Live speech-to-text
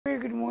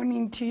good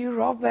morning to you,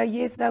 Rob.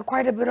 Yes,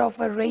 quite a bit of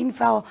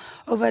rainfall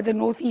over the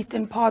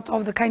northeastern part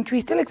of the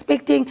country. Still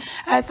expecting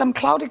some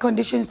cloudy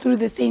conditions through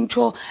the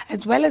central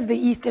as well as the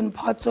eastern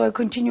part. So a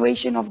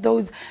continuation of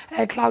those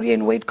cloudy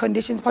and wet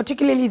conditions,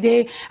 particularly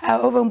there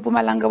over in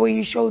Mpumalanga, where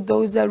you showed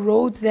those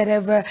roads that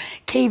have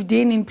caved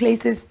in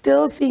places.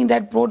 Still seeing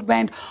that broad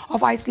band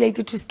of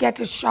isolated to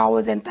scattered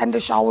showers and thunder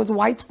showers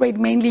widespread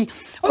mainly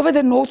over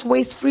the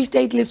northwest, Free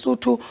State,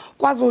 Lesotho,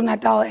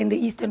 KwaZulu-Natal and the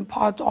eastern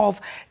part of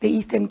the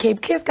Eastern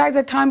Cape. Clear skies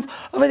at times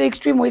over the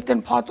extreme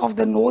western part of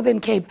the Northern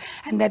Cape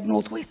and that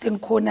northwestern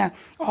corner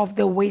of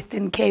the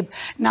Western Cape.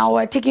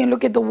 Now, taking a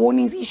look at the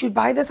warnings issued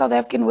by the South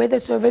African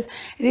Weather Service,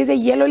 it is a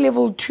yellow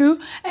level 2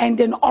 and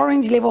an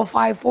orange level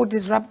 5 for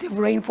disruptive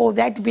rainfall,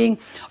 that being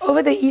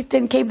over the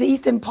Eastern Cape, the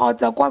eastern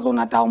parts of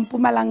KwaZulu-Natal,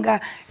 Mpumalanga,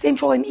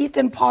 central and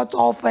eastern parts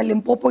of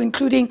Limpopo,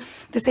 including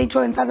the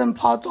central and southern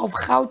parts of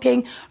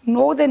Gauteng,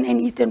 northern and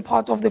eastern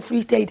parts of the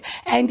Free State,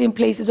 and in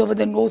places over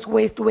the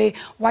northwest where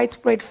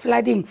widespread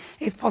flooding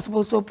is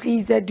possible. So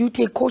please do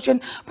take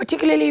caution,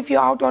 particularly if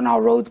you're out on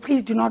our roads.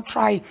 Please do not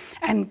try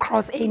and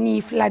cross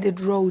any flooded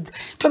roads.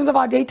 In terms of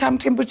our daytime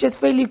temperatures,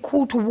 fairly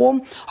cool to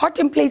warm, hot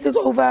in places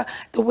over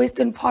the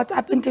western parts,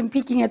 Upington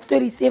peaking at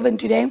 37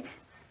 today.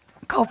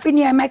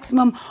 Kalfinia, a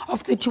maximum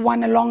of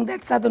 31 along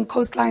that southern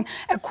coastline.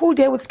 A cool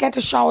day with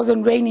scattered showers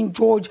and rain in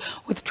George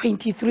with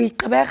 23.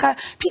 Gqeberha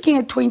peaking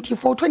at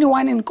 24,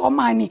 21 in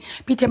Komani.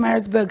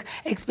 Pietermaritzburg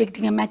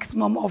expecting a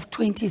maximum of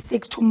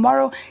 26.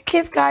 Tomorrow,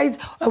 clear skies,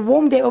 a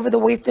warm day over the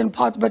western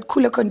parts, but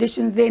cooler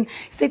conditions then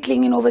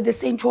settling in over the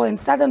central and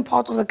southern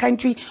parts of the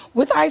country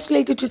with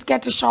isolated to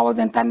scattered showers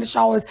and thunder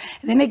showers.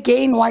 And then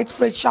again,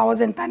 widespread showers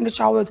and thunder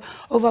showers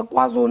over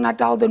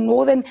KwaZulu-Natal, the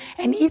northern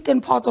and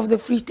eastern parts of the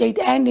Free State,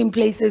 and in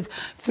places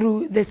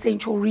through the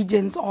central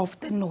regions of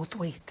the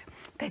northwest.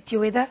 That's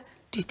your weather.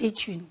 Do stay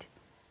tuned.